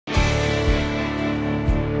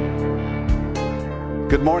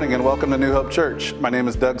Good morning and welcome to New Hope Church. My name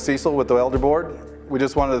is Doug Cecil with the Elder Board. We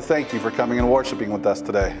just wanted to thank you for coming and worshiping with us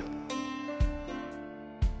today.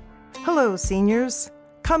 Hello, seniors.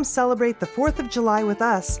 Come celebrate the 4th of July with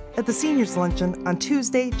us at the Seniors Luncheon on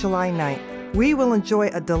Tuesday, July 9th. We will enjoy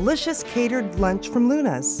a delicious catered lunch from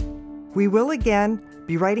Luna's. We will again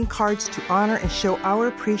be writing cards to honor and show our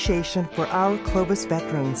appreciation for our Clovis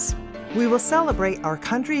veterans. We will celebrate our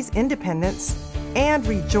country's independence and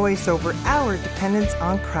rejoice over our dependence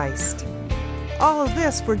on Christ. All of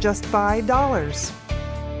this for just $5.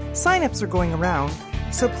 Sign-ups are going around,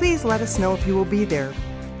 so please let us know if you will be there.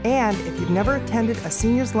 And if you've never attended a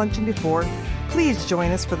seniors luncheon before, please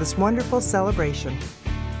join us for this wonderful celebration.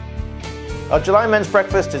 Our July men's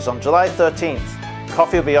breakfast is on July 13th.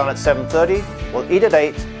 Coffee will be on at 7:30, we'll eat at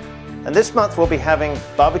 8, and this month we'll be having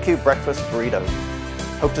barbecue breakfast burrito.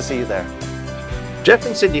 Hope to see you there. Jeff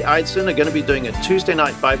and Cindy Eidson are going to be doing a Tuesday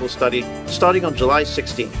night Bible study starting on July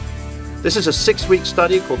 16th. This is a 6-week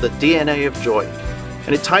study called the DNA of Joy,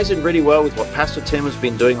 and it ties in really well with what Pastor Tim has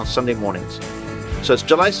been doing on Sunday mornings. So it's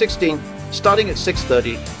July 16th, starting at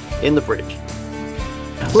 6:30 in the Bridge.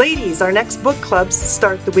 Ladies, our next book clubs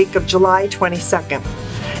start the week of July 22nd.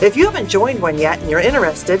 If you haven't joined one yet and you're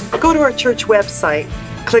interested, go to our church website,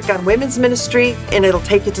 click on Women's Ministry, and it'll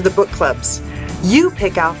take you to the book clubs. You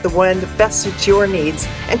pick out the one that best suits your needs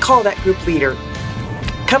and call that group leader.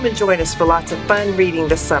 Come and join us for lots of fun reading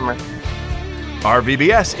this summer. Our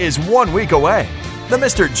VBS is 1 week away. The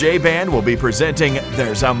Mr. J Band will be presenting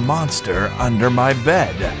There's a Monster Under My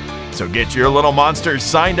Bed. So get your little monsters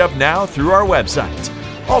signed up now through our website.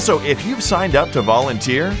 Also, if you've signed up to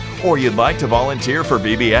volunteer or you'd like to volunteer for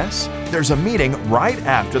VBS, there's a meeting right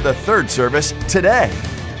after the third service today.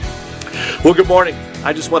 Well, good morning.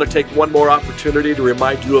 I just want to take one more opportunity to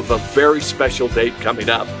remind you of a very special date coming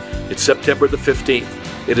up. It's September the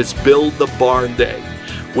 15th. It is Build the Barn Day.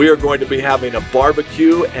 We are going to be having a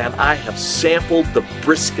barbecue, and I have sampled the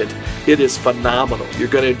brisket. It is phenomenal. You're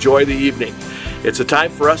going to enjoy the evening. It's a time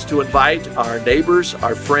for us to invite our neighbors,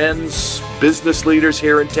 our friends, business leaders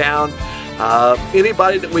here in town,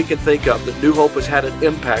 anybody that we can think of that New Hope has had an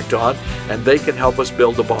impact on, and they can help us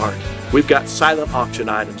build a barn. We've got silent auction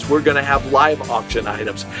items. We're going to have live auction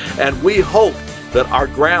items. And we hope that our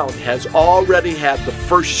ground has already had the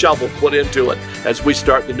first shovel put into it as we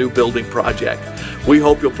start the new building project. We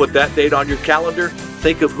hope you'll put that date on your calendar.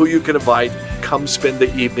 Think of who you can invite. Come spend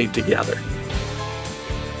the evening together.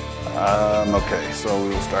 Okay, so we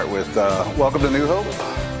will start with welcome to New Hope.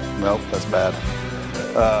 Nope, that's bad.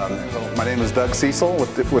 My name is Doug Cecil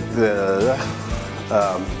with the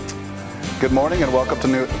good morning and welcome to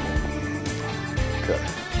New. Okay,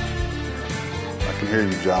 I can hear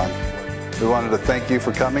you, John. We wanted to thank you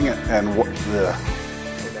for coming and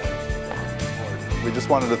we just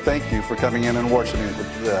wanted to thank you for coming in and worshiping with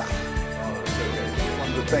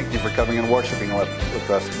wanted to thank you for coming and worshiping with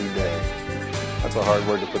us today. That's a hard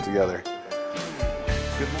word to put together.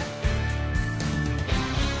 Good morning.